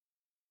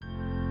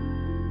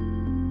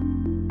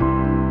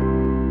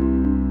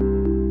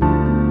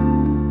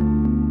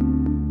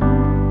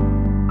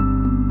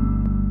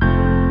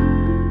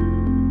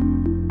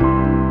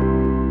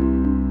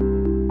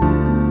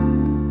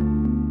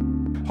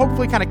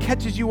hopefully kind of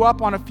catches you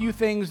up on a few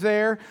things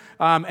there.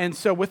 And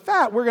so with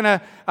that, we're going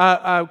to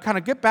kind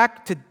of get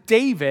back to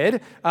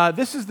David.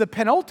 This is the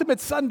penultimate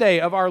Sunday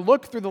of our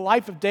look through the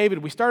life of David.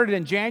 We started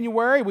in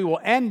January. We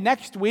will end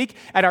next week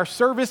at our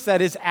service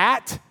that is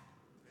at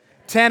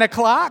 10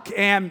 o'clock.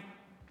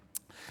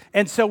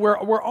 And so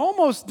we're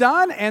almost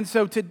done, and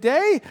so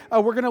today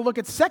we're going to look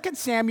at 2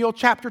 Samuel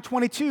chapter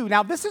 22.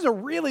 Now, this is a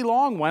really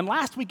long one.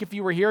 Last week, if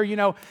you were here,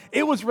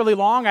 it was really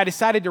long. I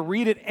decided to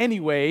read it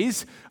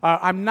anyways.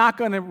 I'm not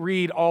going to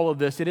read all of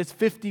this. It is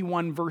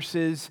 51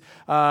 verses,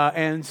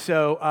 and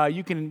so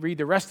you can read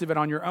the rest of it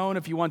on your own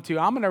if you want to.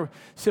 I'm going to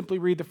simply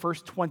read the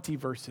first 20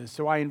 verses,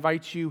 so I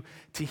invite you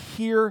to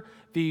hear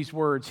these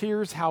words.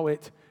 Here's how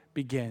it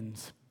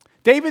begins.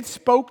 David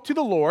spoke to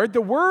the Lord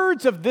the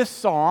words of this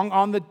song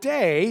on the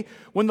day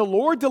when the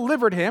Lord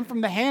delivered him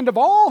from the hand of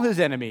all his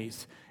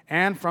enemies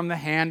and from the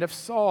hand of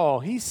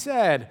Saul. He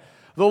said,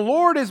 "The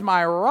Lord is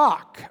my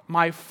rock,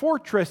 my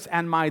fortress,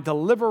 and my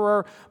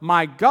deliverer,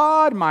 my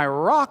God, my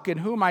rock in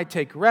whom I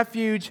take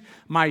refuge,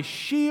 my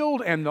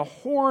shield and the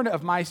horn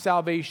of my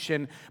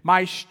salvation,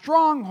 my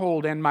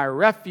stronghold and my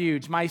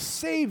refuge, my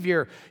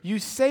Savior. You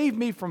save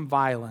me from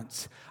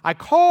violence. I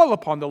call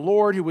upon the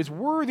Lord who is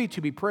worthy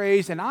to be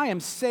praised, and I am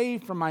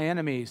saved from my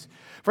enemies.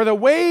 For the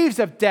waves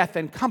of death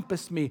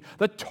encompassed me.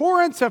 The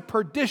torrents of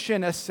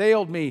perdition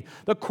assailed me.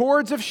 The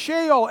cords of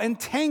Sheol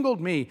entangled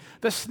me.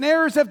 The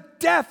snares of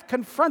death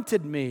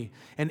confronted me.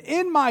 And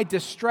in my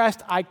distress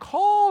I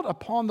called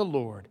upon the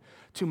Lord.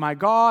 To my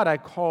God I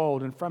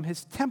called, and from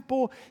his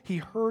temple he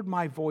heard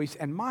my voice,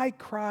 and my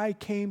cry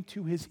came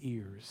to his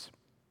ears.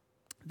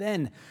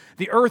 Then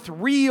the earth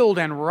reeled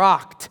and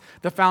rocked.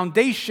 The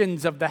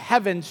foundations of the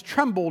heavens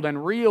trembled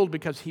and reeled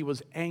because he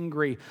was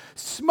angry.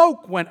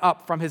 Smoke went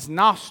up from his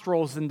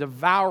nostrils and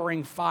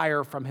devouring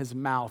fire from his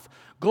mouth.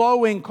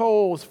 Glowing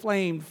coals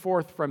flamed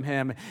forth from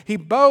him. He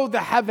bowed the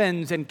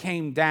heavens and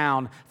came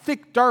down.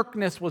 Thick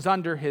darkness was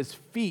under his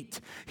feet.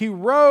 He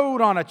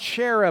rode on a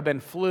cherub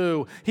and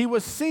flew. He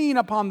was seen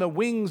upon the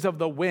wings of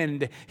the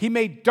wind. He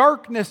made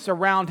darkness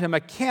around him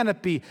a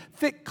canopy,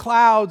 thick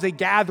clouds a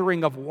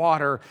gathering of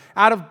water.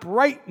 Out of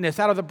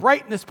the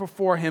brightness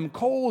before him,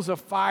 coals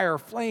of fire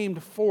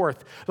flamed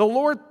forth. The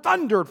Lord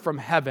thundered from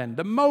heaven.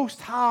 The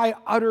Most High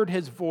uttered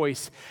his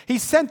voice. He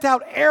sent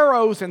out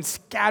arrows and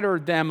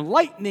scattered them,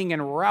 lightning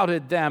and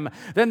routed them.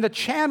 Then the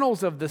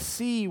channels of the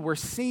sea were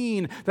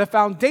seen. The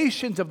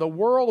foundations of the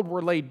world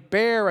were laid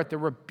bare at the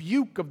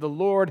rebuke of the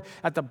Lord,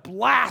 at the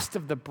blast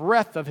of the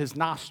breath of his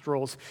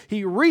nostrils.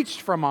 He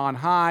reached from on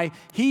high.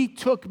 He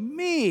took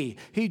me.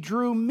 He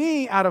drew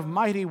me out of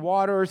mighty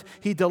waters.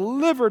 He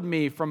delivered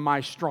me from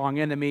my strong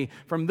enemy,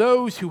 from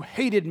those who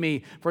hated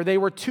me, for they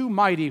were too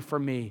mighty for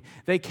me.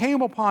 They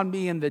came upon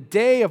me in the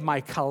day of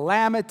my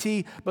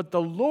calamity, but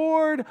the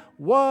Lord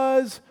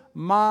was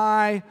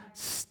my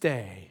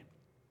stay.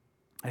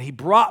 And he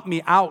brought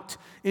me out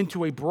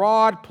into a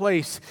broad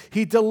place.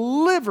 He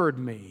delivered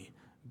me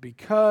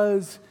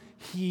because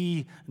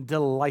he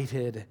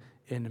delighted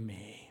in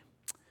me.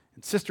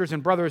 And sisters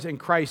and brothers in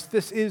Christ,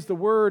 this is the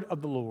word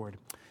of the Lord.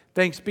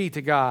 Thanks be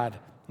to God.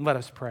 Let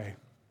us pray.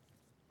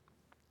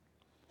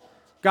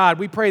 God,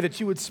 we pray that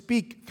you would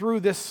speak through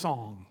this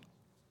song,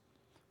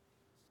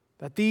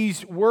 that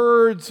these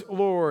words,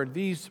 Lord,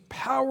 these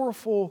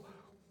powerful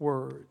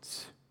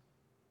words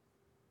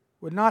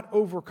would not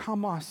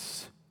overcome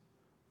us,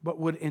 but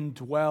would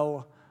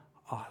indwell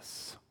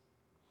us.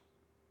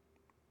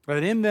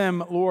 That in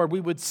them, Lord, we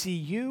would see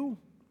you,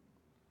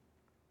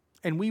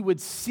 and we would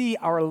see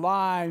our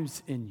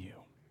lives in you.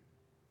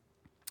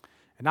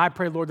 And I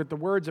pray, Lord, that the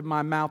words of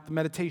my mouth, the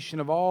meditation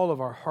of all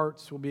of our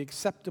hearts will be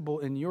acceptable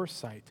in your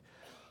sight,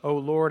 O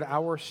Lord,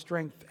 our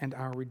strength and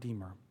our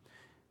Redeemer.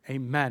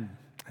 Amen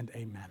and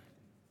amen.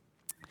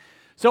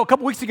 So a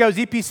couple weeks ago,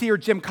 ZPCer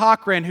Jim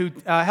Cochran, who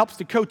helps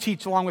to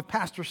co-teach along with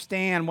Pastor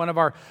Stan, one of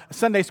our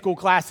Sunday school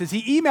classes,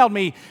 he emailed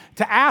me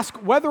to ask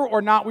whether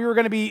or not we were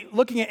going to be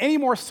looking at any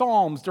more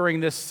Psalms during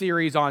this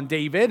series on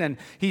David, and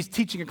he's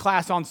teaching a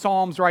class on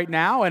Psalms right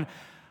now, and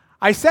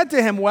I said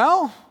to him,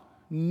 well,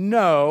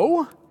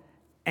 no,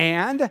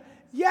 and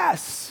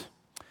yes.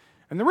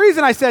 And the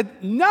reason I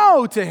said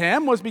no to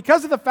him was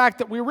because of the fact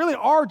that we really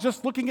are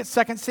just looking at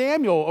 2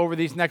 Samuel over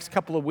these next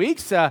couple of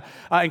weeks,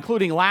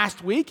 including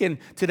last week. And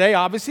today,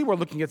 obviously, we're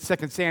looking at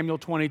 2 Samuel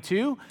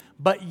 22.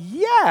 But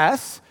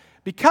yes,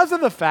 because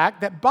of the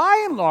fact that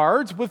by and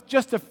large, with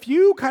just a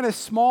few kind of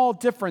small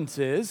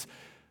differences,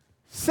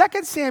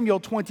 2 Samuel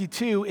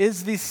 22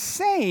 is the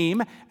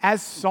same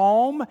as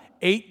Psalm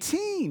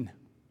 18.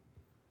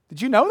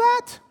 Did you know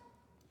that?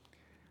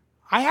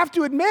 I have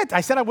to admit, I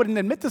said I wouldn't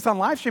admit this on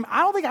live stream. I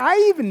don't think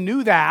I even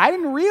knew that. I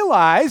didn't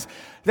realize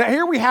that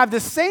here we have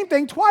the same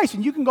thing twice.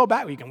 And you can go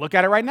back, you can look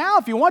at it right now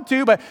if you want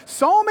to, but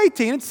Psalm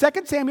 18 and 2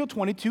 Samuel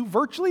 22,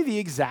 virtually the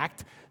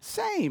exact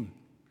same.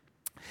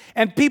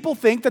 And people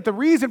think that the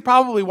reason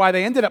probably why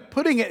they ended up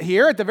putting it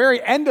here at the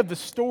very end of the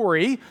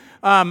story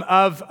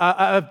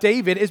of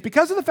David is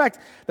because of the fact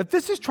that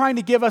this is trying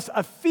to give us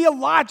a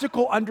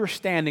theological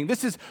understanding.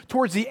 This is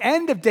towards the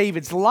end of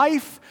David's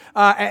life,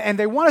 and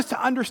they want us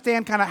to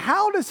understand kind of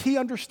how does he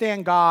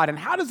understand God and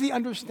how does he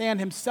understand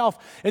himself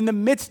in the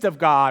midst of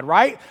God,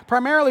 right?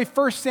 Primarily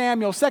 1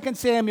 Samuel, 2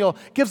 Samuel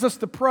gives us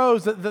the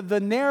prose, the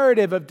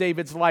narrative of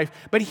David's life.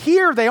 But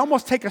here they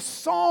almost take a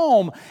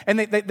psalm and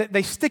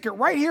they stick it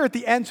right here at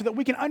the end so that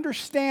we can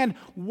understand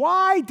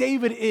why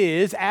David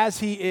is as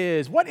he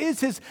is. What is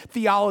his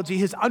theology,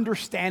 his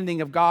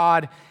understanding of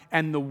God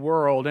and the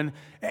world?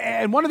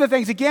 And one of the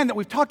things, again, that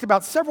we've talked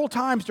about several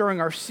times during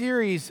our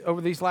series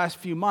over these last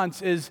few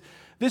months is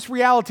this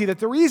reality that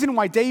the reason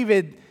why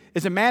David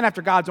is a man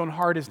after God's own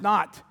heart is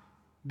not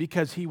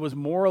because he was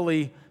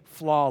morally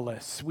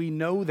flawless. We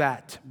know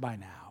that by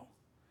now.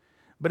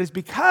 But it's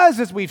because,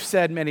 as we've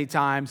said many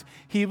times,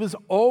 he was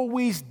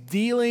always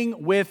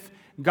dealing with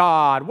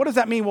God. What does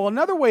that mean? Well,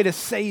 another way to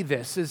say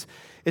this is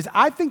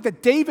I think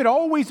that David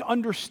always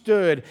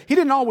understood, he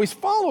didn't always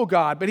follow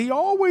God, but he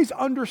always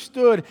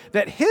understood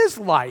that his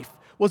life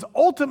was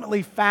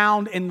ultimately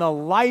found in the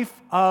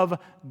life of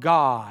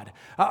God.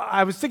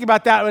 I was thinking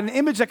about that. An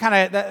image that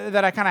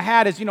I kind of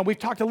had is, we've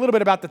talked a little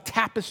bit about the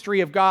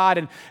tapestry of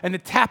God and the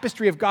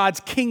tapestry of God's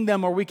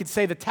kingdom, or we could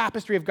say the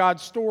tapestry of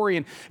God's story.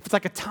 And if it's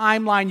like a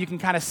timeline, you can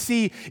kind of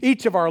see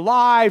each of our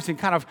lives and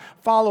kind of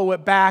follow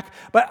it back.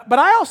 But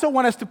I also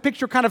want us to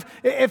picture kind of,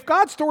 if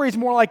God's story is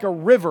more like a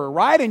river,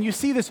 right? And you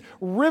see this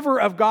river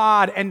of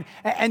God,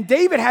 and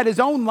David had his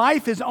own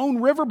life, his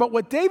own river, but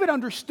what David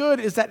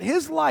understood is that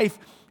his life,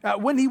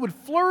 when he would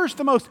flourish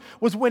the most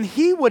was when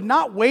he would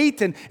not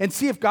wait and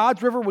see if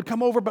God's river would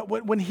come over, but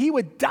when he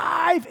would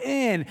dive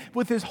in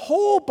with his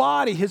whole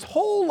body, his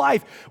whole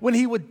life, when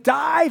he would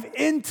dive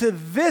into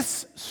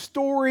this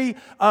story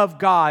of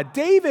God.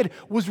 David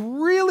was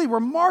really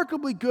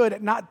remarkably good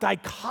at not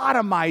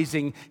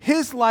dichotomizing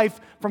his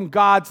life from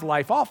God's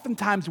life.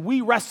 Oftentimes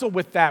we wrestle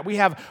with that. We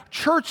have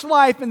church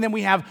life and then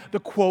we have the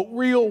quote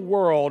real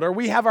world, or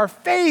we have our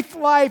faith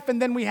life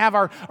and then we have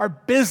our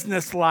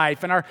business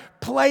life and our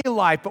play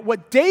life. But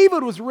what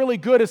David was really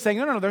good at saying,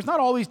 no, there's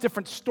not all these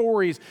different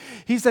stories.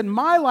 He said,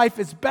 my life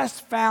is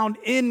best found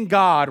in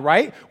God,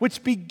 right?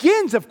 Which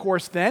begins, of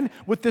course, then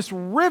with this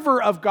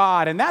river of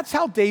God. And that's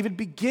how David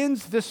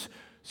begins this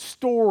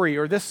story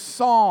or this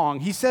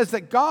song. He says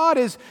that God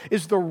is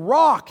the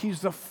rock.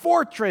 He's the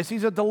fortress.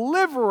 He's a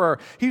deliverer.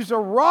 He's a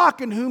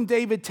rock in whom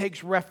David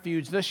takes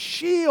refuge, the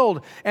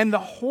shield and the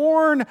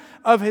horn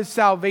of his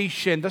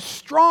salvation, the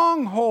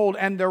stronghold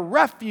and the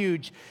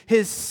refuge,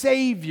 his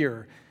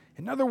Savior.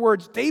 In other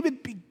words,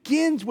 David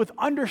begins with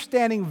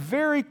understanding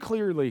very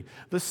clearly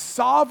the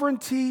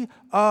sovereignty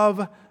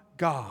of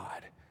God.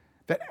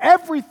 That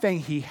everything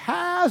he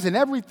has and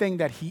everything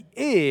that he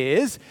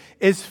is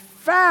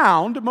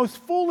found most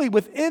fully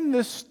within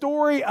the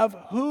story of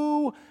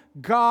who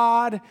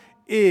God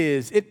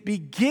is. It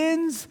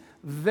begins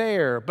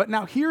there. But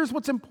now here's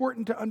what's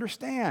important to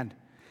understand.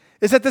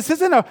 Is that this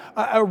isn't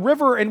a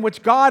river in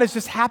which God is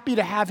just happy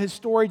to have his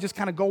story just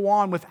kind of go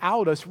on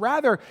without us.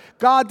 Rather,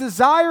 God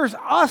desires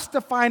us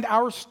to find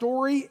our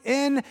story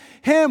in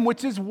him,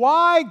 which is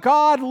why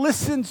God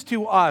listens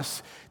to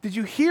us. Did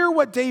you hear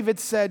what David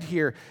said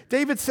here?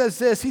 David says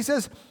this. He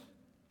says,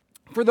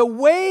 for the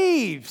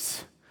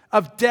waves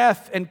of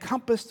death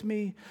encompassed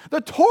me. The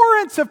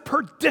torrents of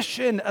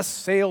perdition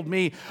assailed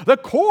me. The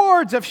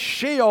cords of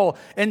Sheol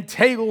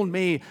entangled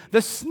me.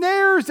 The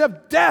snares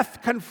of death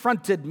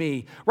confronted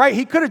me. Right?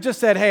 He could have just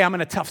said, hey, I'm in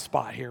a tough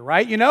spot here,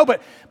 right?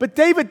 But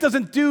David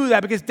doesn't do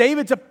that because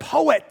David's a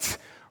poet,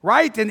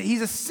 right? And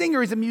he's a singer,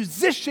 he's a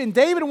musician.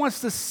 David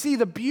wants to see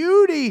the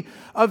beauty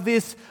of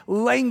this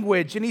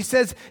language. And he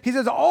says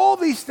all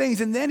these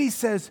things, and then he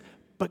says,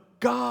 but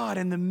God,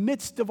 in the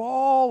midst of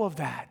all of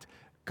that,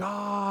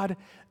 God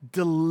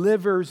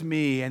delivers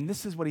me. And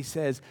this is what he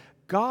says,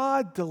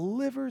 God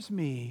delivers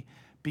me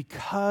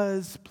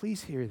because,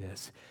 please hear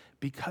this,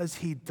 because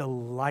he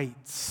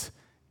delights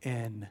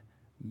in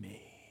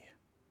me.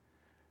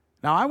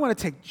 Now, I want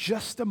to take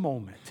just a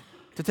moment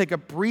to take a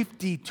brief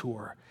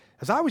detour.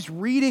 As I was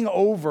reading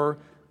over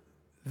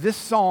this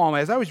psalm,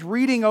 as I was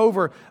reading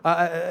over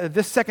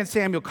this 2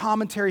 Samuel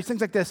commentaries,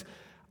 things like this,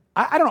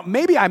 I don't know,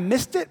 maybe I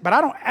missed it, but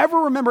I don't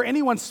ever remember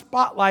anyone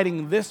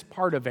spotlighting this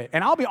part of it.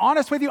 And I'll be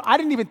honest with you, I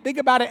didn't even think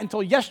about it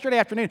until yesterday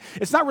afternoon.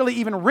 It's not really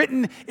even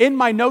written in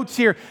my notes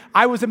here.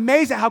 I was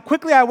amazed at how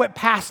quickly I went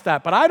past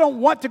that, but I don't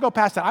want to go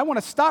past that. I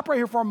want to stop right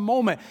here for a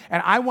moment,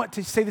 and I want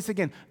to say this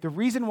again. The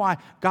reason why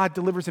God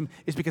delivers him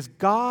is because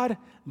God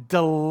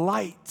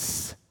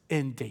delights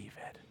in David.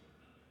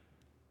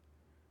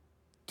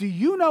 Do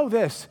you know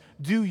this?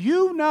 Do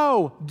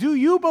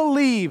you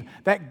believe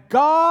that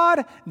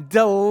God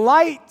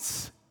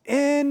delights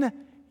in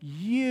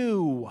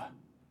you?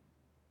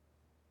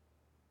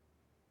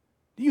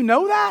 Do you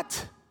know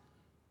that?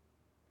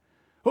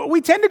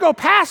 We tend to go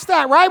past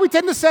that, right? We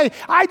tend to say,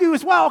 I do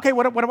as well. Okay,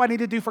 what do I need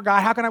to do for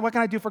God? What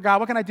can I do for God?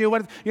 What can I do?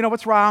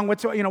 What's wrong? What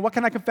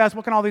can I confess?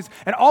 What can all these?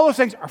 And all those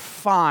things are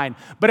fine.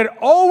 But it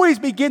always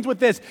begins with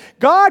this.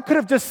 God could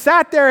have just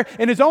sat there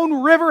in his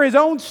own river, his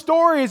own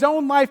story, his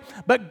own life,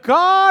 but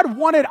God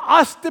wanted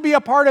us to be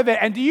a part of it.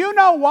 And do you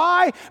know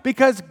why?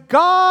 Because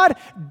God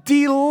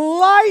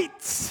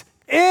delights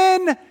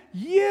in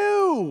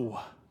you.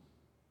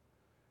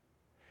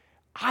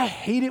 I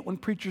hate it when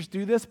preachers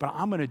do this, but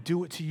I'm going to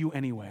do it to you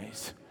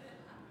anyways.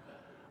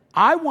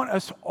 I want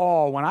us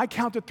all, when I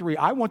count to 3,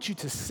 I want you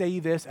to say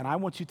this, and I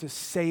want you to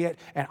say it,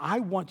 and I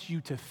want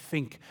you to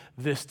think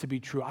this to be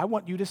true. I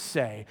want you to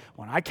say,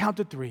 when I count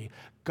to 3,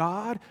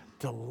 God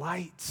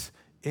delights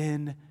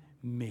in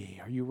me.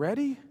 Are you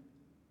ready?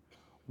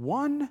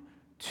 1,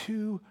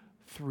 2,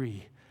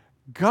 3.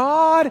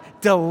 God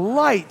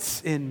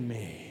delights in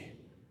me.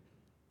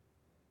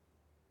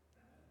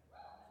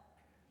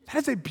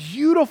 That is a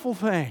beautiful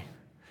thing.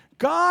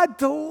 God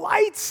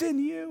delights in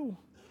you.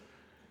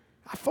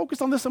 I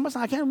focused on this so much,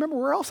 I can't remember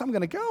where else I'm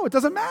going to go. It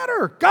doesn't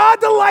matter. God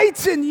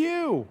delights in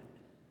you.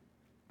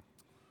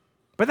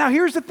 But now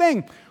here's the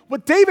thing.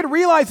 What David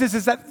realizes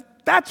is that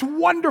that's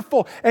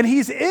wonderful, and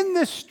he's in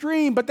this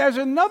stream, but there's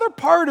another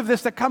part of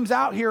this that comes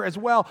out here as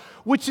well,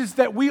 which is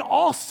that we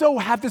also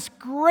have this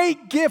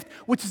great gift,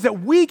 which is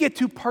that we get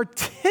to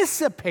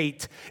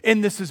participate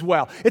in this as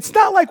well. It's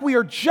not like we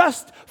are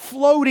just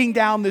floating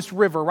down this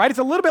river, right? It's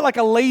a little bit like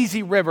a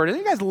lazy river. Do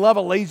you guys love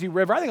a lazy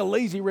river? I think a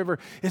lazy river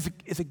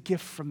is a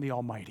gift from the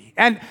Almighty.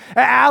 And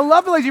I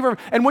love the lazy river.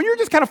 And when you're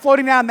just kind of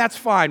floating down, that's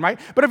fine, right?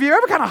 But if you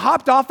ever kind of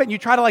hopped off it and you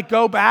try to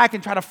go back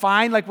and try to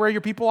find where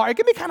your people are, it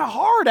can be kind of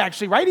hard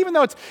actually, right? Even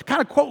though it's kind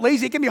of, quote,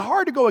 lazy, it can be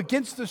hard to go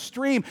against the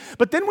stream.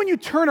 But then when you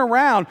turn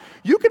around,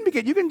 you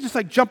can just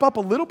jump up a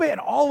little bit, and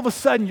all of a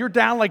sudden you're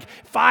down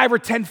 5 or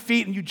 10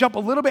 feet, and you jump a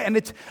little bit, and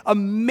it's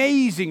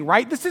amazing,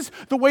 right? This is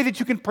the way that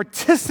you can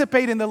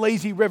participate in the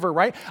lazy river,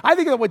 right? I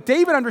think that what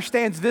David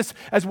understands this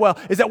as well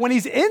is that when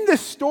he's in this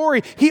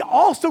story, he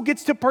also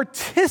gets to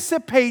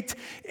participate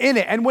in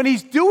it. And when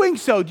he's doing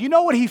so, do you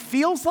know what he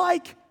feels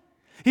like?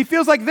 He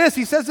feels like this.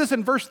 He says this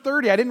in verse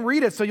 30. I didn't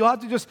read it, so you'll have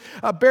to just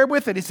bear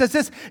with it. He says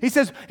this. He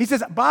says,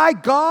 by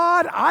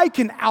God, I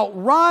can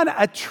outrun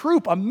a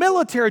troop, a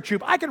military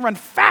troop. I can run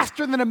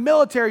faster than a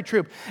military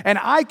troop. And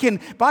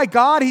by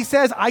God, he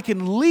says, I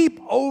can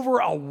leap over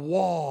a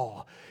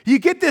wall. You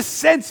get this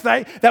sense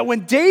that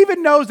when David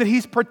knows that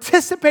he's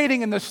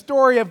participating in the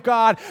story of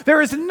God,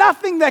 there is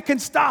nothing that can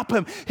stop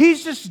him.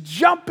 He's just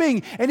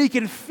jumping, and he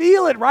can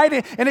feel it, right?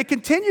 And it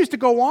continues to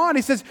go on.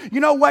 He says, you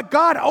know what?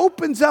 God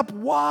opens up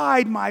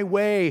wide my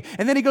way.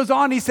 And then he goes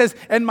on, he says,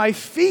 and my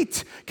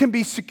feet can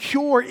be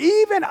secure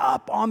even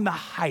up on the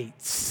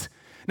heights.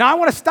 Now, I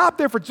want to stop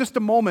there for just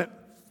a moment.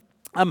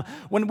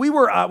 When we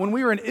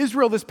were in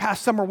Israel this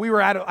past summer, we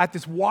were at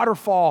this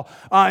waterfall,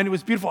 and it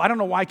was beautiful. I don't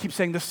know why I keep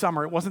saying this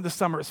summer. It wasn't this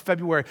summer. It was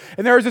February.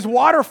 And there was this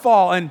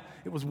waterfall, and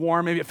it was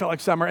warm. Maybe it felt like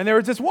summer. And there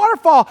was this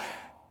waterfall,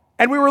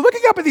 and we were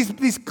looking up at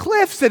these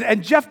cliffs,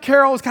 and Jeff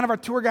Carroll is kind of our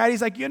tour guide.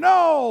 He's like, there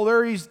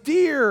are these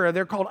deer.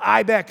 They're called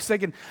ibex. They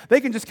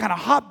can just kind of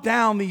hop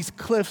down these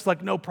cliffs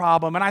like no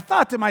problem. And I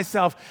thought to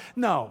myself,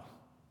 no,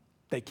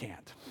 they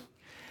can't.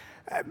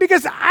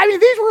 Because,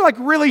 these were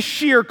really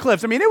sheer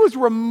cliffs. It was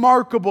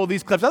remarkable,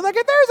 these cliffs. I was like,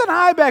 if there's an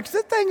ibex,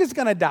 this thing is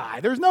going to die.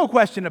 There's no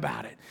question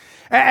about it.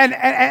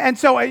 And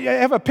so I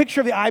have a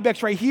picture of the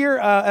ibex right here.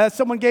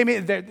 Someone gave me,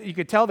 you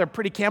could tell they're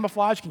pretty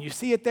camouflaged. Can you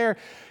see it there?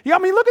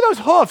 Look at those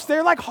hoofs.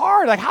 They're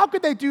hard. How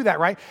could they do that,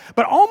 right?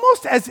 But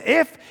almost as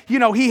if,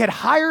 he had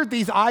hired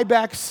these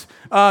ibex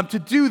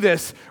to do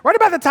this. Right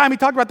about the time he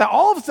talked about that,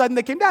 all of a sudden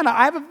they came down. Now,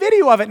 I have a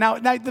video of it. Now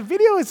the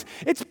video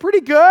it's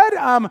pretty good,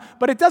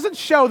 but it doesn't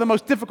show the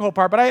most difficult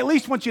part. But I at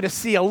least want you to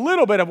see a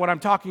little bit of what I'm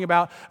talking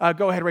about.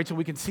 Go ahead, Rachel.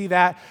 We can see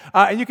that.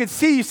 And you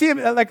see him,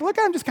 look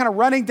at him just kind of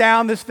running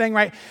down this thing,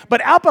 right?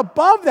 But up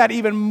above that,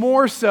 even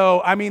more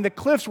so, the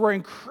cliffs were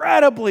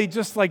incredibly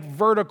just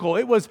vertical.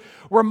 It was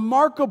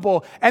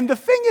remarkable. And the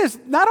thing is,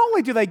 not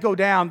only do they go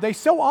down, they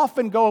so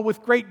often go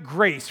with great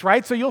grace,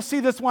 right? So you'll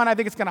see this one, I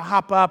think it's going to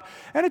hop up,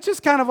 and it's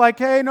just kind of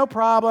hey, no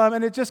problem,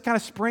 and it just kind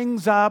of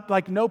springs up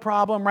no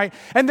problem, right?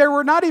 And there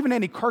were not even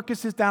any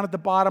carcasses down at the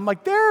bottom.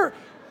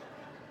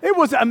 It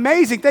was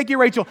amazing. Thank you,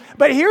 Rachel.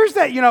 But here's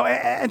that,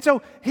 and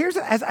so here's,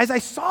 as I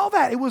saw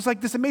that, it was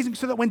this amazing,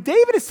 so that when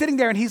David is sitting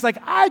there and he's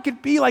I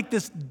could be like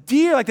this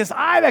deer, like this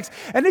ibex,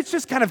 and it's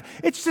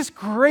just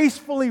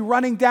gracefully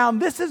running down.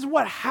 This is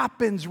what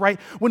happens, right,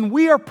 when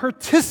we are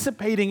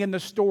participating in the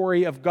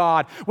story of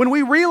God, when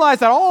we realize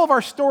that all of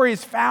our story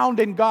is found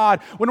in God,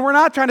 when we're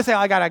not trying to say,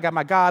 I got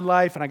my God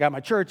life, and I got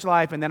my church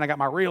life, and then I got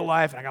my real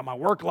life, and I got my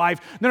work life.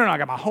 No, I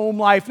got my home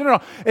life.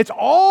 No. It's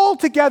all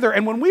together,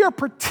 and when we are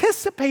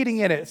participating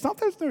in it, it's not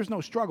that there's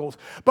no struggles,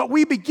 but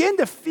we begin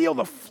to feel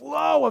the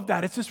flow of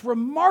that. It's this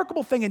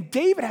remarkable thing, and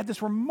David had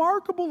this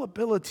remarkable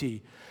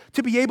ability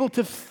to be able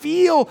to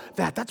feel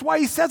that. That's why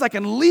he says, I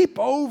can leap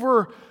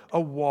over a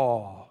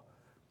wall.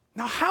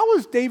 Now, how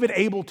is David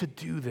able to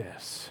do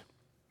this?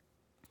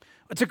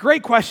 It's a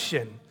great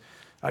question.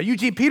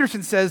 Eugene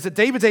Peterson says that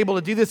David's able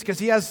to do this because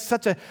he has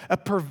such a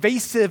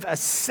pervasive, a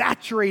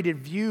saturated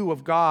view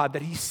of God,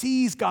 that he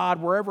sees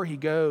God wherever he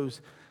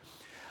goes.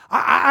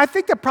 I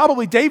think that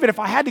probably David, if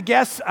I had to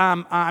guess,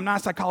 I'm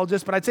not a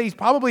psychologist, but I'd say he's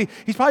probably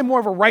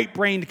more of a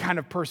right-brained kind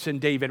of person,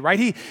 David,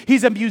 right?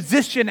 He's a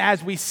musician,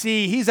 as we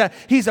see. He's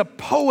a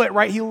poet,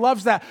 right? He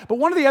loves that. But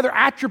one of the other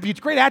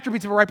great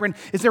attributes of a right brain,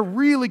 is they're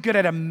really good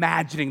at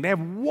imagining. They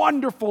have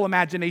wonderful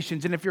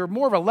imaginations. And if you're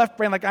more of a left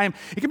brain like I am,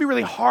 it can be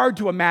really hard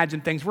to imagine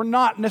things. We're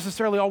not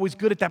necessarily always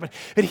good at that,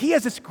 but he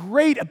has this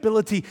great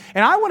ability.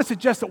 And I want to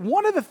suggest that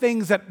one of the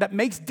things that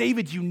makes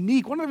David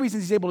unique, one of the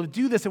reasons he's able to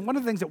do this, and one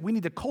of the things that we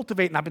need to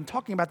cultivate, and I've been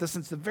talking about this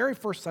since the very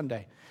first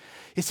Sunday,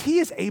 is he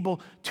is able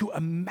to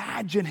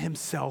imagine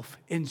himself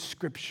in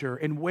Scripture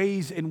in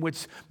ways in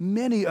which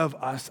many of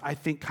us, I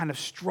think, kind of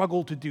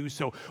struggle to do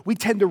so. We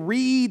tend to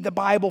read the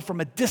Bible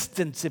from a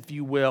distance, if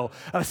you will,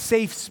 a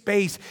safe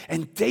space,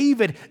 and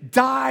David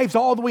dives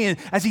all the way in.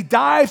 As he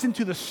dives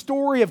into the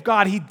story of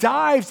God, he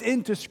dives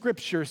into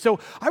Scripture. So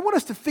I want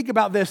us to think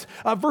about this,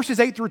 verses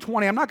 8 through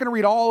 20. I'm not going to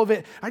read all of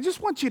it. I just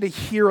want you to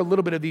hear a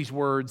little bit of these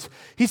words.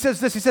 He says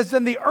this, he says,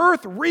 "Then the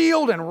earth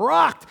reeled and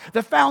rocked,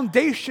 the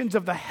foundations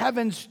of the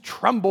heavens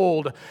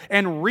trembled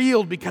and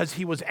reeled because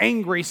he was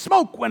angry.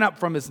 Smoke went up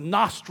from his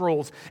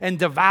nostrils and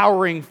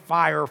devouring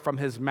fire from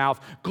his mouth.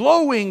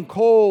 Glowing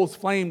coals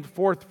flamed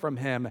forth from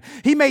him.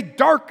 He made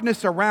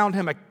darkness around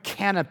him a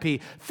canopy,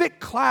 thick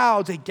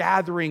clouds a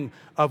gathering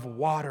of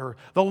water.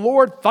 The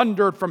Lord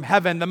thundered from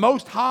heaven. The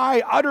Most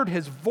High uttered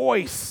his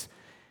voice.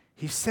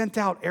 He sent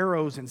out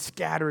arrows and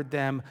scattered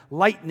them,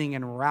 lightning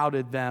and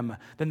routed them.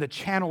 Then the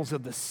channels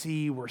of the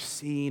sea were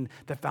seen.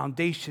 The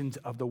foundations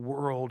of the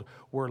world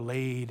were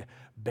laid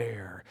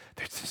bare."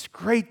 There's this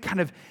great kind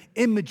of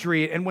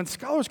imagery. And when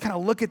scholars kind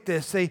of look at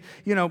this,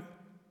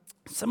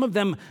 some of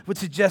them would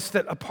suggest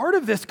that a part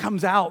of this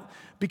comes out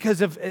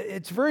because of,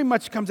 it's very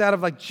much comes out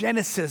of like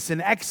Genesis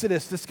and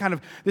Exodus, this kind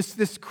of,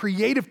 this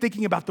creative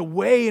thinking about the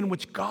way in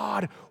which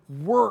God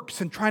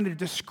works and trying to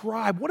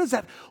describe what does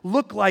that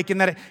look like, and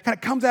that it kind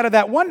of comes out of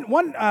that.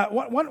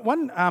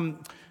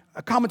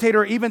 A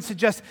commentator even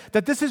suggests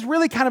that this is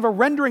really kind of a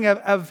rendering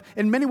of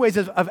in many ways,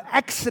 of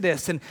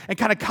Exodus and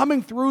kind of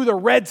coming through the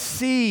Red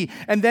Sea,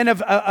 and then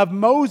of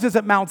Moses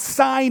at Mount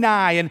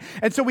Sinai.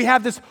 And so we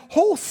have this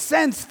whole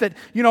sense that,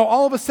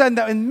 all of a sudden,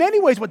 that in many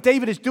ways what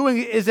David is doing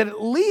is that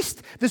at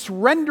least this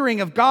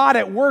rendering of God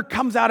at work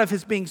comes out of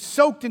his being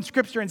soaked in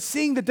Scripture and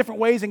seeing the different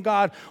ways in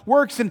God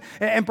works.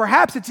 And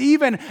perhaps it's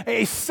even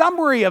a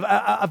summary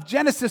of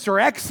Genesis or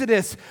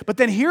Exodus. But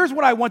then here's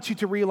what I want you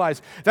to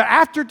realize, that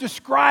after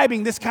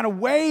describing this kind of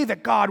way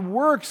that God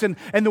works and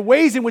the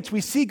ways in which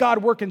we see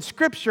God work in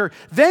Scripture,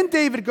 then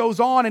David goes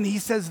on and he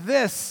says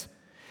this.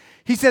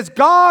 He says,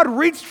 "God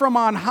reached from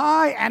on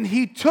high and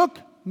he took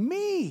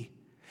me.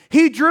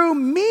 He drew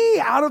me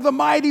out of the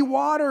mighty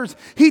waters.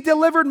 He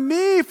delivered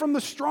me from the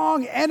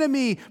strong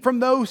enemy, from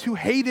those who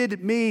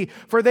hated me,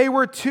 for they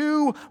were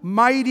too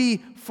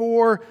mighty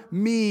for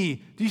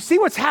me." Do you see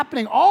what's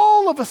happening?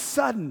 All of a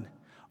sudden,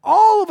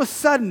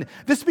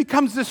 this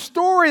becomes the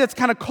story that's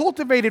kind of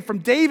cultivated from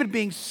David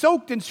being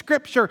soaked in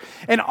Scripture.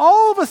 And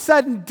all of a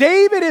sudden,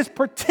 David is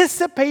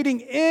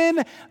participating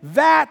in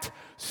that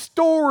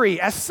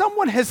story. As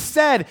someone has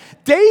said,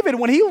 David,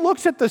 when he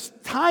looks at this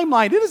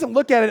timeline, he doesn't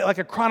look at it like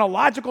a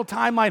chronological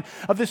timeline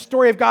of the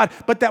story of God,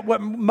 but that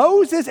what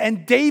Moses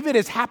and David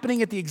is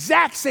happening at the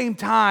exact same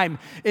time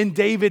in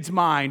David's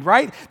mind,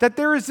 right? That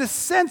there is this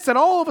sense that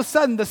all of a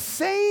sudden the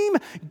same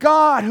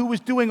God who was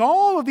doing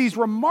all of these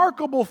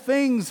remarkable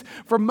things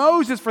for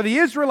Moses, for the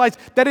Israelites,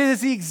 that it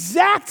is the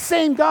exact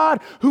same God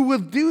who will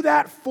do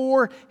that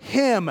for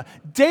him.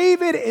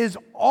 David is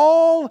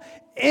all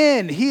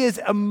in. He is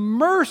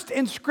immersed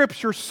in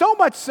Scripture, so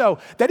much so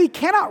that he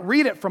cannot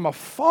read it from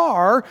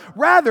afar.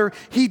 Rather,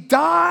 he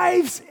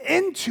dives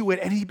into it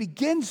and he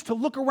begins to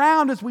look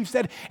around, as we've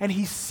said, and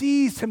he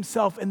sees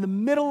himself in the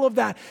middle of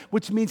that,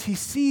 which means he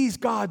sees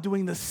God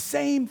doing the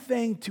same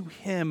thing to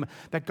him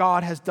that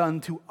God has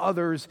done to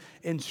others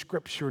in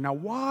Scripture. Now,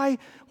 why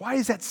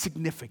is that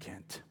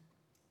significant?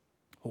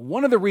 Well,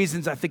 one of the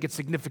reasons I think it's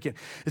significant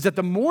is that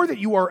the more that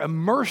you are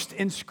immersed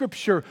in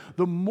Scripture,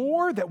 the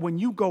more that when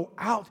you go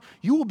out,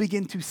 you will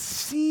begin to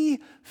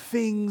see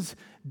things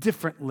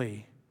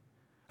differently.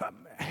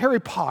 Harry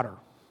Potter.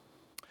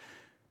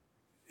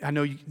 I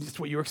know that's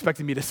what you were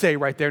expecting me to say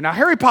right there. Now,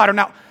 Harry Potter.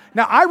 Now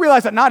I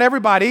realize that not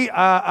everybody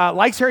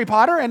likes Harry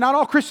Potter, and not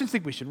all Christians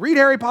think we should read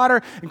Harry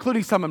Potter,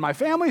 including some in my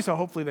family, so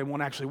hopefully they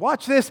won't actually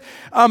watch this.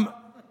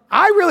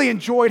 I really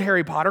enjoyed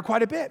Harry Potter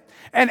quite a bit.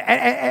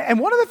 And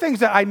one of the things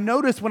that I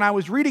noticed when I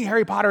was reading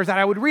Harry Potter is that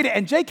I would read it,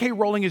 and J.K.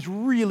 Rowling is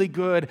really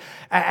good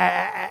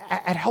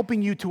at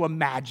helping you to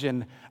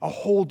imagine a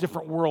whole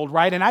different world,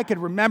 right? And I could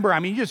remember,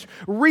 you just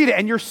read it,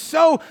 and you're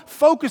so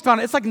focused on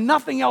it. It's like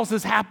nothing else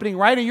is happening,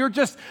 right? And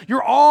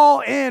you're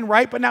all in,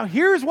 right? But now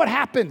here's what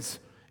happens.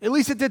 At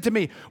least it did to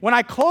me. When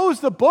I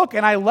closed the book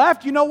and I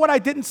left, you know what I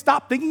didn't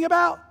stop thinking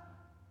about?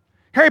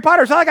 Harry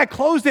Potter, it's not like I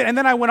closed it and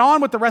then I went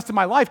on with the rest of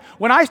my life.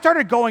 When I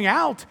started going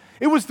out,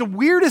 it was the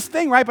weirdest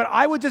thing, right? But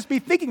I would just be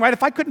thinking, right?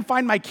 If I couldn't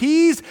find my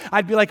keys,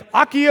 I'd be like,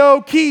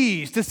 Accio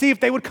keys, to see if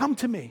they would come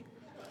to me,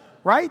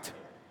 right?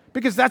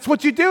 Because that's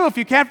what you do if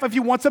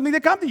you want something to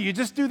come to you. You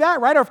just do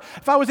that, right? Or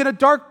if I was in a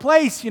dark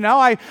place,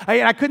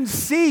 I couldn't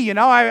see,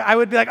 I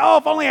would be like, oh,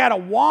 if only I had a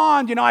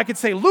wand, I could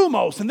say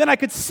Lumos, and then I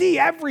could see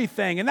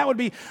everything, and that would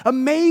be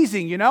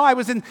amazing, I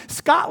was in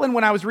Scotland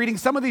when I was reading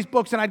some of these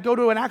books, and I'd go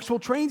to an actual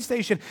train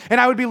station,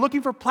 and I would be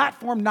looking for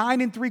platform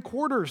 9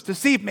 3/4 to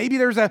see if maybe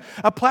there's a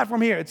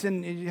platform here.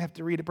 You have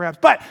to read it perhaps.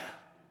 But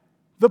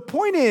the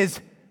point is,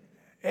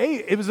 hey,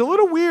 it was a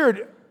little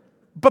weird,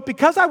 but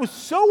because I was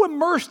so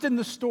immersed in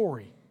the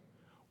story,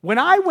 when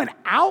I went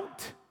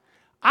out,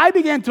 I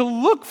began to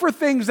look for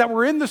things that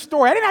were in the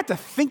story. I didn't have to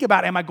think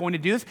about, am I going to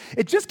do this?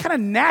 It just kind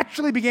of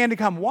naturally began to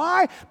come.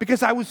 Why?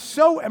 Because I was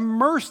so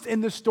immersed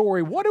in the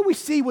story. What do we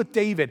see with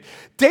David?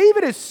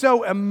 David is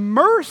so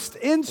immersed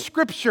in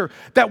Scripture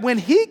that when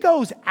he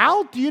goes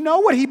out, do you know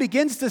what he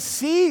begins to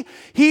see?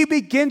 He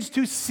begins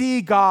to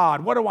see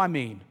God. What do I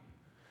mean?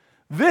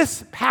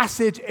 This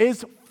passage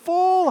is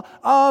full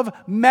of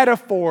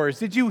metaphors.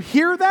 Did you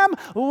hear them?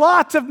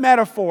 Lots of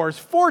metaphors,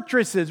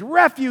 fortresses,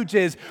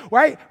 refuges,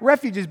 right?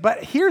 Refuges.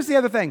 But here's the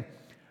other thing.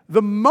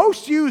 The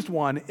most used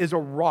one is a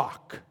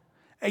rock.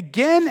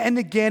 Again and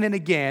again and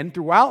again,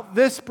 throughout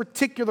this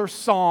particular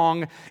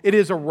song, it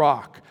is a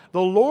rock.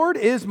 The Lord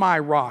is my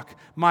rock,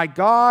 my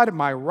God,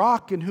 my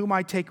rock in whom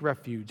I take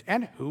refuge.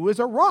 And who is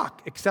a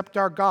rock except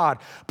our God?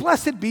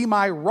 Blessed be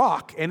my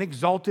rock and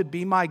exalted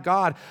be my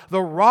God,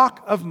 the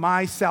rock of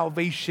my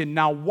salvation.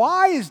 Now,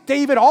 why is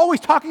David always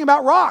talking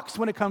about rocks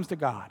when it comes to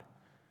God?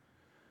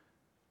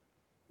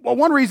 Well,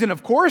 one reason,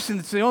 of course, and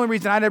it's the only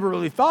reason I never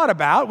really thought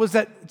about, was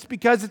that it's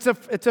because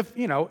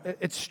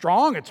it's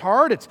strong, it's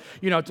hard, it's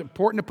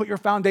important to put your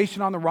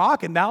foundation on the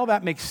rock, and now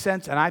that makes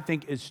sense and I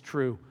think is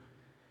true.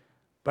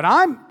 But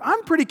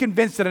I'm pretty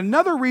convinced that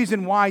another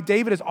reason why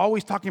David is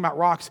always talking about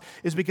rocks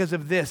is because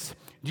of this.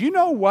 Do you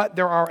know what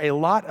there are a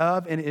lot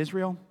of in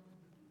Israel?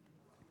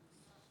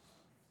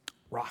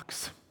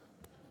 Rocks.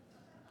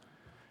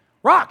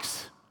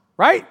 Rocks,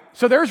 right?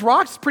 So there's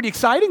rocks, pretty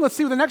exciting. Let's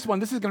see the next one.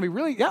 This is going to be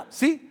really,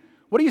 see?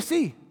 What do you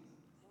see?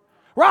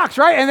 Rocks,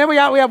 right? And then we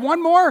have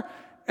one more,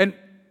 and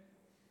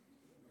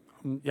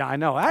yeah, I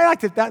know. I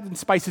like that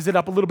spices it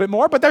up a little bit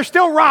more, but there's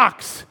still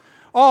rocks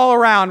all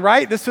around,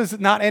 right? This was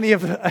not any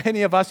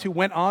of us who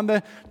went on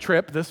the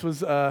trip. This was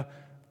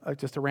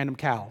just a random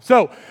cow.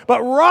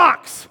 But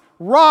rocks.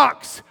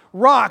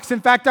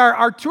 In fact,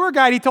 our tour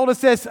guide, he told us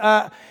this.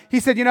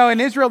 He said, in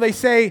Israel, they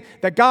say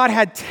that God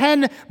had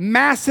 10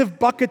 massive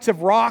buckets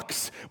of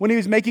rocks when he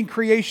was making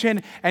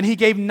creation, and he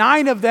gave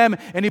 9 of them,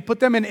 and he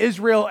put them in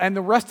Israel, and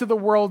the rest of the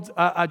world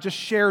just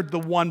shared the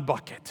one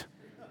bucket.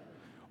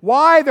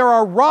 Why? There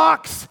are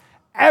rocks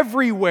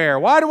everywhere.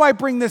 Why do I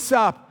bring this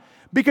up?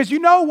 Because you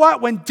know what?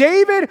 When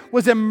David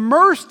was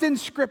immersed in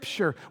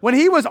Scripture, when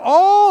he was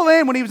all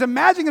in, when he was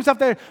imagining himself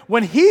there,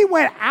 when he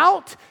went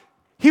out,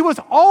 he was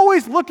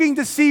always looking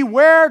to see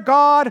where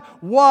God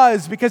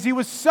was because he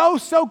was so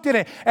soaked in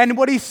it. And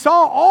what he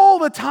saw all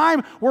the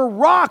time were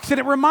rocks, and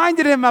it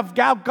reminded him of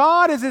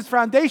God as his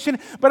foundation,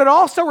 but it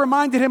also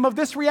reminded him of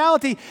this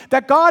reality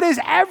that God is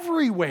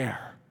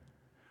everywhere.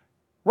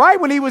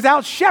 Right? When he was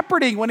out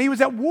shepherding, when he was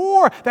at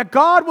war, that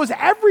God was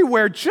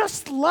everywhere,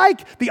 just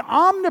like the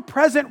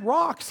omnipresent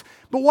rocks.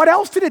 But what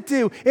else did it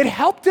do? It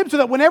helped him so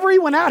that whenever he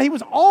went out, he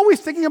was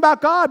always thinking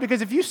about God.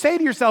 Because if you say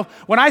to yourself,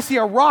 when I see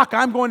a rock,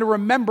 I'm going to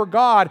remember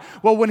God.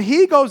 Well, when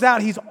he goes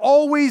out, he's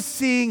always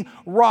seeing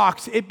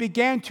rocks. It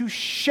began to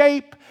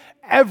shape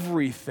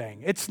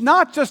everything. It's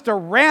not just a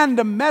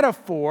random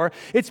metaphor.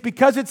 It's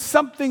because it's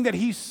something that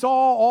he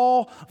saw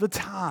all the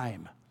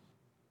time.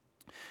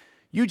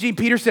 Eugene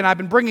Peterson, I've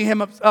been bringing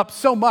him up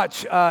so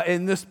much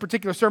in this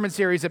particular sermon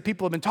series that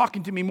people have been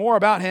talking to me more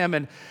about him.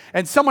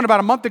 And someone about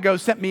a month ago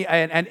sent me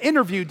an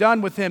interview done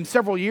with him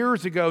several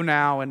years ago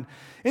now. And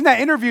in that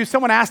interview,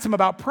 someone asked him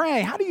about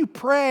praying. How do you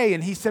pray?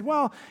 And he said,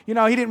 well, he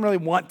didn't really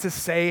want to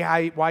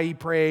say why he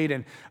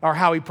prayed or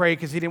how he prayed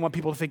because he didn't want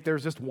people to think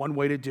there's just one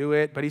way to do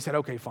it. But he said,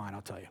 okay, fine,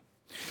 I'll tell you.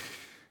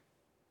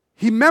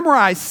 He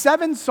memorized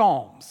 7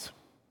 psalms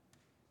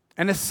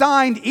and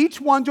assigned each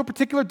one to a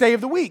particular day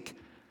of the week.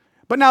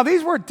 But now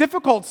these were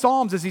difficult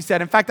psalms, as he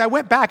said. In fact, I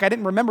went back. I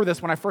didn't remember this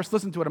when I first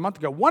listened to it a month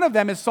ago. One of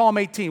them is Psalm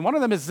 18. One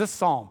of them is this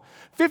psalm.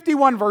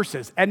 51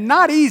 verses, and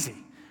not easy,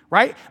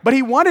 right? But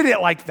he wanted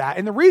it like that.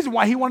 And the reason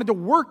why he wanted to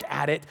work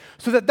at it,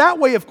 so that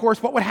way, of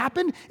course, what would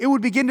happen? It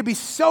would begin to be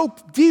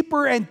soaked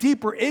deeper and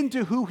deeper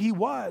into who he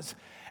was.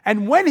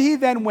 And when he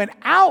then went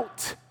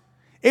out,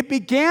 it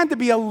began to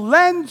be a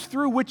lens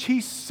through which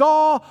he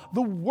saw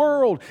the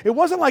world. It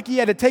wasn't like he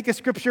had to take a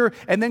scripture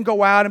and then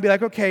go out and be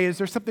like, okay, is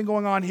there something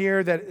going on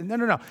here?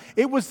 No.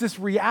 It was this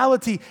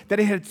reality that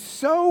it had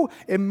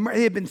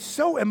been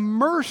so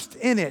immersed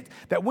in it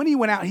that when he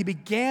went out, he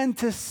began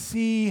to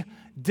see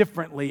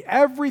differently.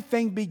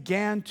 Everything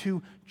began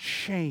to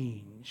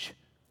change.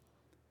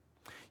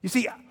 You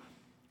see,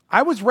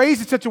 I was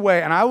raised in such a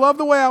way, and I love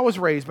the way I was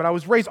raised, but I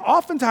was raised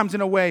oftentimes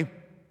in a way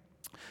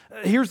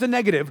Here's the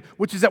negative,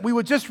 which is that we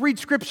would just read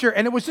Scripture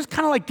and it was just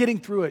kind of like getting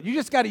through it.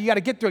 You got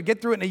to get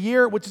through it in a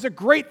year, which is a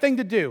great thing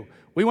to do.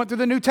 We went through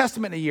the New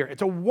Testament in a year.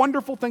 It's a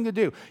wonderful thing to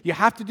do. You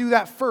have to do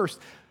that first.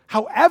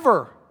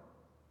 However,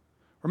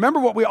 remember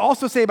what we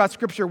also say about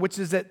Scripture, which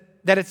is that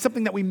it's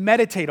something that we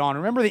meditate on.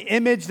 Remember the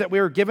image that we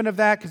were given of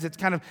that? Because it's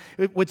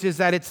which is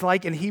that it's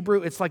like in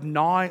Hebrew, it's like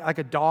gnawing, like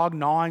a dog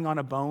gnawing on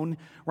a bone,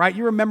 right?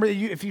 You remember,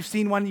 if you've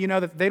seen one, you know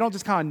that they don't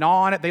just kind of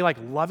gnaw on it, they like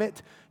love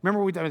it.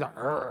 Remember we like,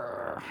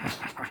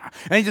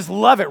 and they just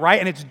love it, right?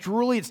 And it's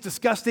drooly, it's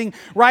disgusting,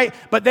 right?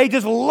 But they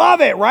just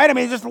love it, right? I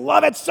mean, they just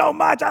love it so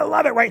much. I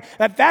love it, right?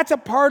 That's a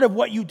part of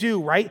what you do,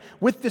 right?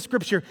 With the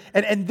Scripture.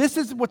 And this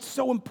is what's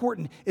so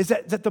important, is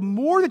that the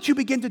more that you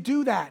begin to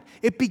do that,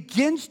 it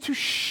begins to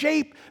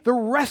shape the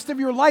rest of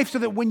your life so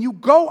that when you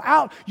go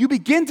out, you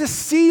begin to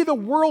see the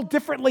world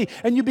differently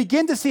and you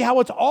begin to see how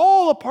it's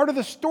all a part of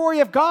the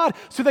story of God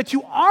so that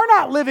you are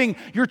not living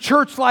your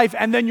church life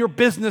and then your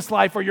business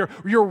life or your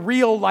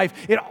real life.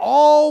 It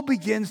all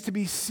begins to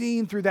be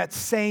seen through that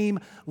same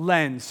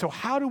lens. So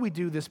how do we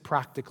do this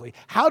practically?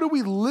 How do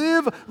we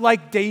live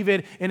like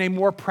David in a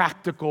more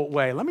practical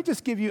way? Let me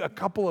just give you a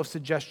couple of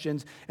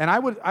suggestions, and I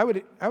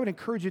would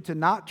encourage you to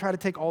not try to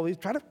take all these,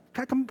 try to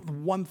come up with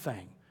one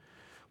thing.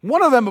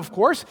 One of them, of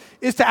course,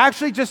 is to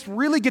actually just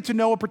really get to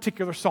know a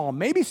particular psalm,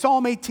 maybe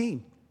Psalm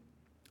 18.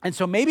 And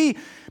so maybe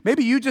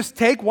you just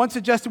take, one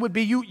suggestion would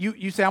be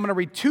you say, I'm going to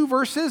read 2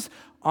 verses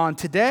on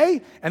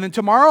today, and then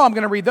tomorrow I'm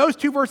going to read those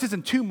 2 verses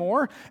and 2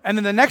 more, and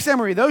then the next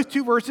time I read those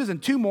 2 verses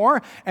and 2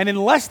 more, and in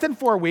less than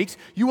 4 weeks,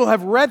 you will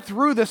have read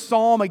through the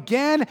psalm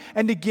again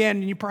and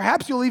again, and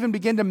perhaps you'll even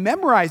begin to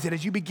memorize it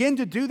as you begin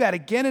to do that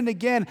again and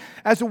again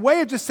as a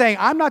way of just saying,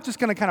 I'm not just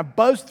going to kind of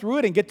buzz through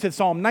it and get to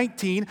Psalm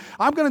 19,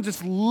 I'm going to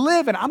just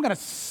live and I'm going to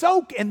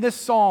soak in this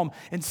psalm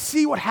and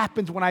see what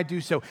happens when I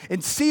do so,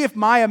 and see if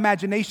my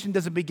imagination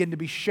doesn't begin to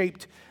be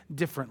shaped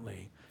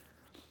differently.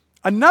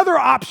 Another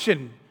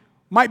option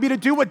might be to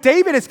do what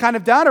David has kind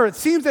of done, or it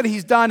seems that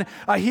he's done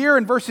here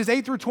in verses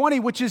 8 through 20,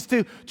 which is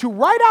to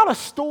write out a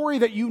story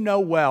that you know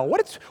well.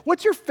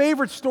 What's your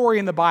favorite story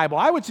in the Bible?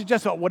 I would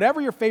suggest that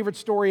whatever your favorite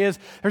story is,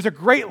 there's a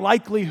great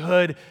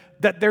likelihood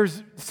that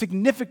there's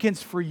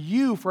significance for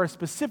you for a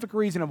specific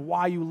reason of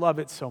why you love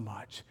it so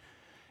much.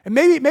 And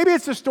maybe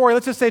it's a story,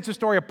 let's just say it's a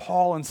story of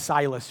Paul and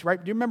Silas,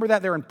 right? Do you remember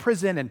that? They're in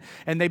prison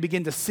and they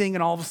begin to sing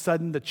and all of a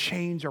sudden the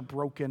chains are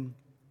broken.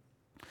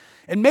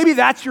 And maybe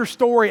that's your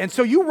story. And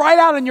so you write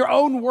out in your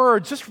own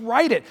words, just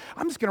write it.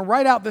 I'm just going to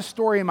write out this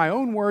story in my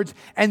own words.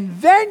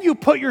 And then you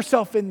put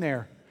yourself in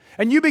there.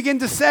 And you begin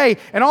to say,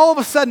 and all of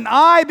a sudden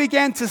I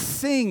began to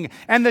sing,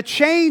 and the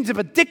chains of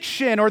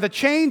addiction or the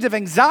chains of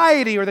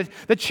anxiety or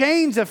the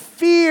chains of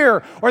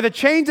fear or the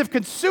chains of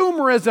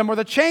consumerism or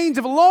the chains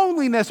of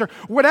loneliness or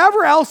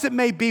whatever else it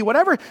may be,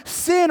 whatever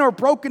sin or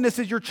brokenness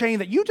is your chain,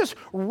 that you just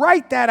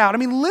write that out. I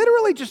mean,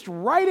 literally just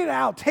write it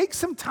out. Take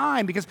some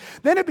time, because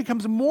then it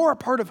becomes more a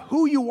part of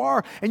who you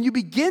are and you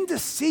begin to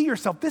see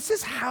yourself. This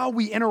is how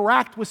we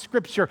interact with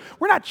Scripture.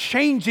 We're not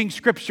changing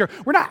Scripture.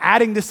 We're not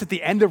adding this at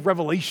the end of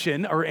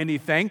Revelation or anything.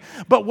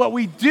 But what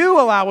we do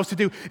allow us to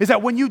do is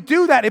that when you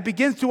do that, it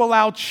begins to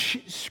allow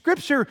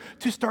Scripture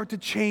to start to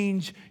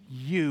change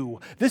you.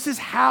 This is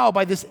how,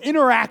 by this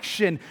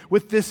interaction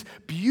with this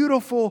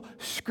beautiful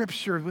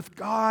Scripture, with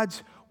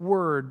God's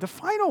Word. The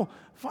final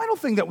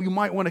thing that we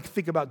might want to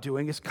think about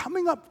doing is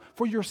coming up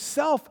for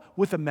yourself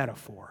with a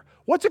metaphor.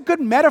 What's a good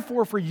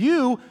metaphor for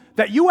you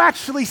that you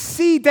actually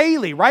see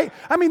daily, right?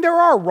 I mean, there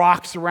are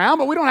rocks around,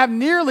 but we don't have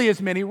nearly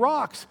as many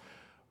rocks.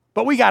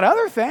 But we got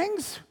other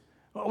things.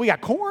 We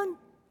got corn.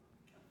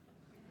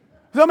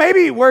 So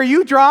maybe where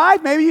you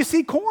drive, maybe you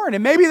see corn,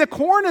 and maybe the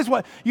corn is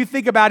what you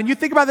think about, and you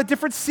think about the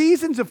different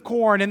seasons of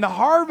corn and the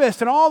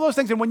harvest and all those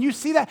things, and when you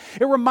see that,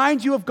 it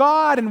reminds you of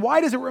God. And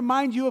why does it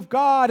remind you of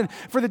God? And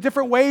for the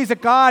different ways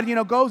that God,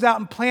 goes out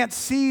and plants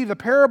seed, the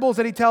parables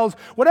that he tells,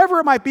 whatever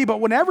it might be, but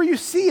whenever you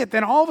see it,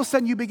 then all of a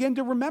sudden you begin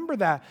to remember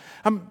that.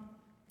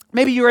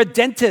 Maybe you're a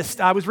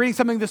dentist. I was reading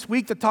something this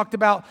week that talked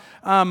about,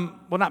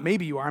 well, not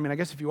maybe you are. I mean, I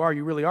guess if you are,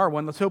 you really are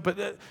one. Let's hope.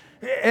 But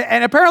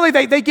and apparently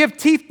they give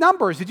teeth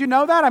numbers. Did you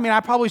know that? I mean,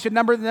 I probably should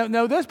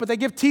know this, but they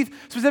give teeth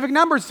specific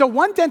numbers. So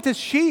one dentist,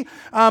 she,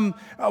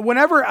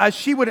 whenever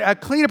she would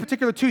clean a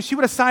particular tooth, she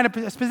would assign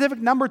a specific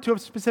number to a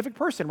specific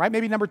person, right?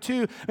 Maybe number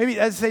 2, maybe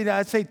I'd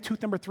say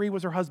tooth number 3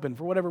 was her husband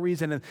for whatever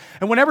reason.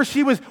 And whenever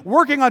she was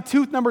working on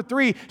tooth number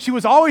 3, she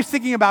was always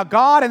thinking about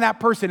God and that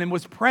person and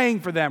was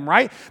praying for them,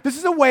 right? This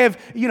is a way of,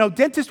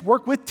 dentists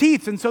work with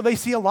teeth, and so they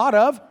see a lot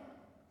of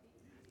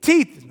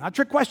teeth, not a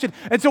trick question.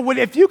 And so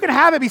if you can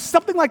have it be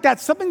something like that,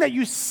 something that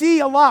you see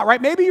a lot,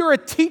 right? Maybe you're a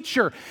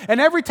teacher, and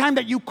every time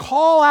that you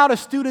call out a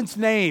student's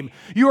name,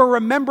 you are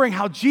remembering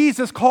how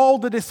Jesus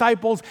called the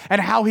disciples and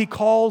how he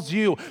calls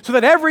you. So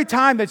that every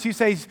time that you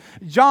say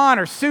John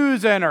or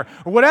Susan or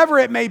whatever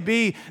it may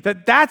be,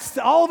 that's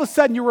all of a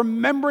sudden you're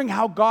remembering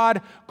how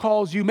God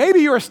calls you. Maybe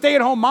you're a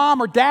stay-at-home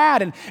mom or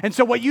dad, and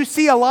so what you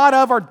see a lot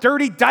of are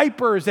dirty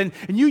diapers, and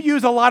you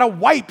use a lot of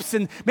wipes,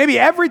 and maybe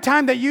every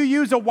time that you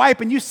use a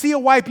wipe and you see a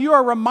wipe, wipe, you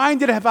are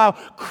reminded of how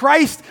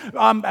Christ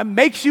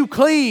makes you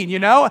clean,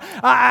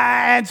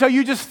 and so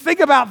you just think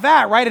about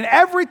that, right? And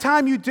every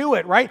time you do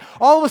it, right,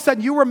 all of a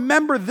sudden you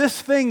remember this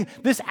thing,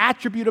 this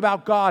attribute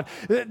about God.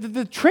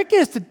 The trick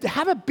is to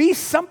have it be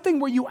something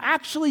where you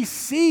actually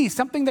see,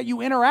 something that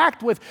you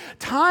interact with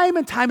time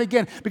and time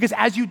again, because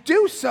as you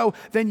do so,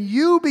 then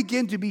you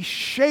begin to be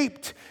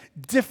shaped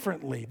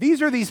differently.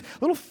 These are these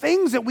little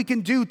things that we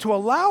can do to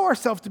allow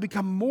ourselves to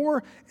become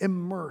more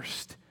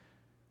immersed.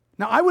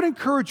 Now, I would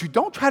encourage you,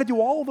 don't try to do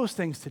all of those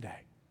things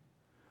today.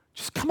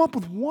 Just come up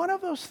with one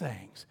of those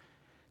things.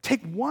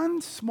 Take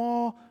one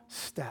small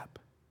step.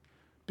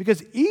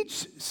 Because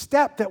each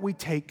step that we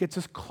take gets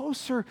us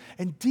closer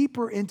and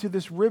deeper into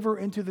this river,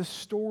 into the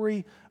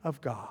story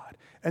of God.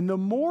 And the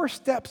more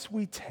steps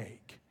we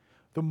take,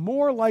 the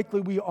more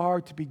likely we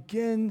are to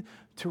begin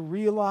to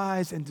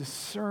realize and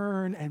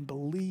discern and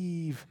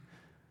believe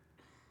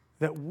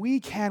that we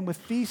can,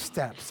 with these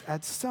steps,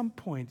 at some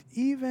point,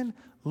 even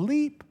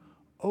leap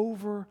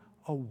over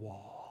a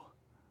wall.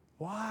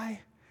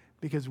 Why?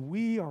 Because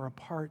we are a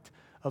part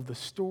of the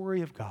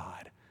story of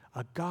God,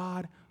 a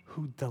God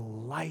who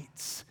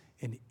delights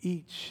in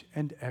each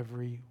and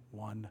every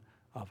one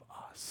of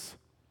us.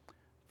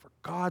 For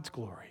God's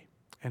glory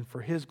and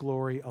for His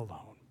glory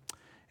alone.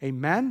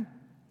 Amen?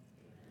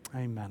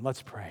 Amen.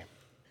 Let's pray.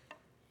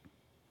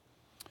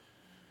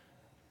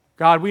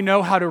 God, we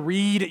know how to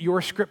read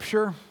your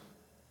scripture.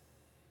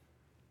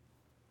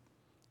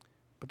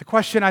 But the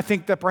question I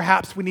think that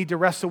perhaps we need to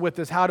wrestle with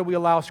is, how do we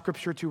allow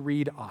scripture to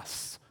read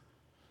us?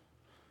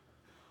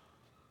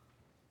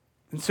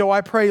 And so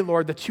I pray,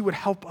 Lord, that you would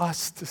help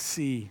us to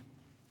see,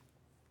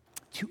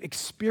 to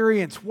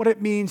experience what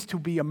it means to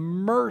be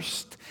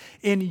immersed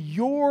in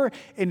your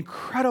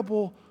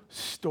incredible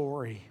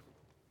story.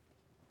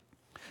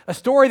 A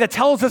story that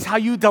tells us how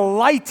you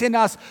delight in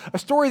us. A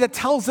story that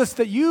tells us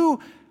that you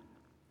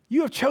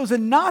have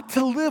chosen not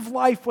to live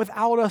life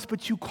without us,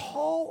 but you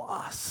call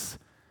us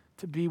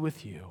to be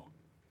with you.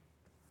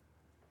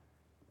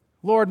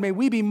 Lord, may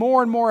we be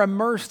more and more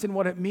immersed in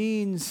what it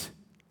means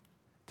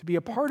to be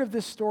a part of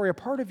this story, a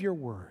part of your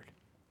word.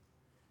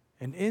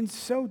 And in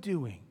so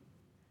doing,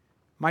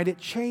 might it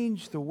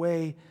change the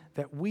way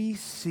that we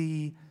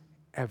see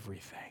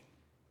everything.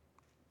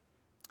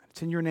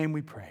 It's in your name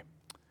we pray.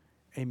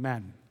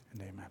 Amen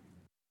and amen.